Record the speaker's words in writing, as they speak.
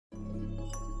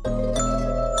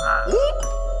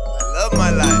love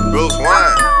my life. Bruce Wayne.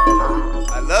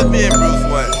 I love being Bruce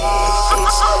Wayne.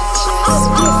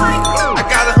 I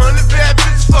got 100 bad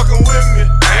bitches fucking with me.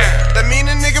 That mean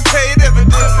a nigga paid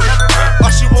evidently.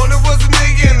 All she wanted was a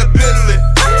nigga in the Bentley.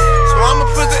 So I'ma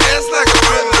put the S like a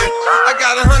Bentley. I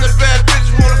got 100 bad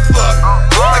bitches wanna fuck.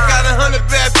 I got 100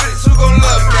 bad bitches who gon'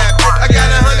 love me. I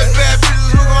got 100 bad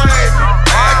bitches who gon' hate me.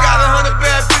 I got 100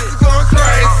 bad bitches going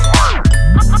crazy.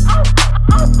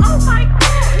 Oh my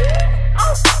God.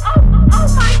 Oh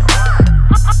my God.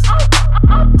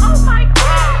 Oh my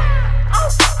God.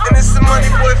 And it's the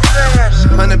Moneeboy flash.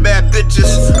 100 bad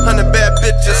bitches, 100 bad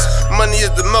bitches. Money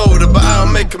is the motive, but I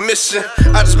don't make commission.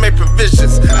 I just make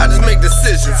provisions, I just make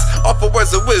decisions. Offer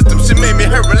words of wisdom, she made me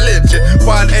her religion.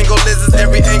 Wide angle lenses,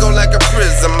 every angle like a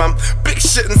prism. I'm big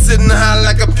shittin' sitting high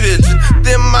like a pigeon.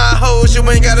 Then my hoes, you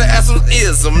ain't gotta ask what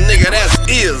is them. Nigga, that's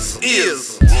is.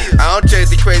 I don't chase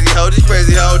these crazy hoes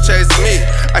chasing me.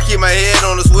 I keep my head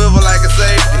on the swivel like a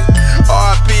safety.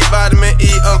 R.I.P. vitamin E,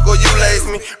 uncle, you lace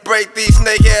me. Break these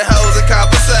snakehead hoes and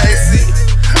compensate. See,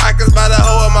 I can spot a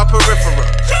hoe on my peripheral.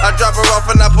 I drop her off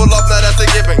and I pull off, now that's a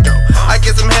give and go. I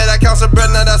get some head, I count some bread,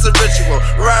 now that's a ritual.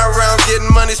 Ride around getting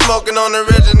money, smoking on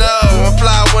original. I'm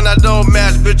fly when I don't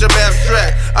match, bitch, I'm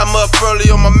abstract. I'm up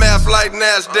early on my math like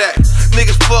NASDAQ.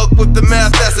 Niggas fuck with the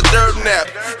math, that's a dirt nap.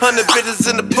 100 bitches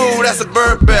in the pool, that's a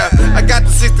bird bath. I got the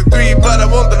 63, but I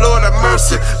want the Lord have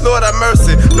mercy. Lord have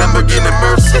mercy, Lamborghini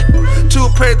Mercy. Too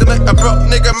paid to make a broke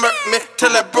nigga murk me.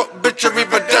 Till that broke bitch I reap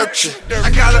a dirt shit.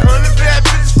 I got 100 bad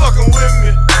bitches fucking with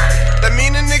me. That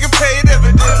mean a nigga paid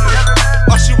evidently.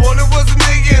 All she wanted was a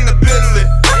nigga in the Bentley.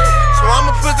 So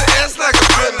I'ma put the S like a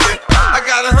Bentley. I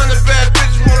got 100 bad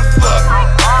bitches wanna fuck.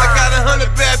 I got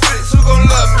 100 bad bitches who gon'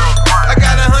 love me. I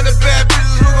got 100 bad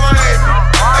bitches who gon' hate me.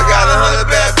 I got 100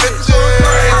 bad bitches.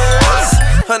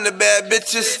 100 bad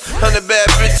bitches, 100 bad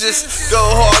bitches. Go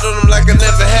hard on them like I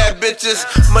never had bitches.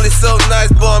 Money so nice,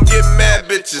 boy, I'm getting mad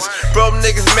bitches. Broke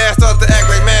niggas mad, start to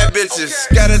act like mad bitches.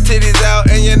 Got her titties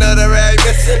out and you know the rag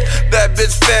missing. That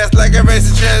bitch fast like a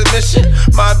racing transmission.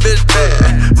 My bitch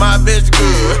bad, my bitch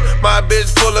good. My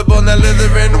bitch pull up on that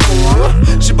leather and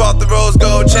wood. She bought the rose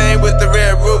gold chain with the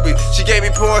red ruby. She gave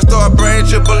me porn star brain,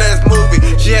 triple S movie.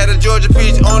 She had a Georgia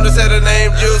peach on her, said her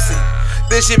name Juicy.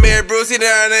 Then she married Brucey, now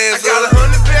her name's I got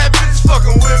 100 bad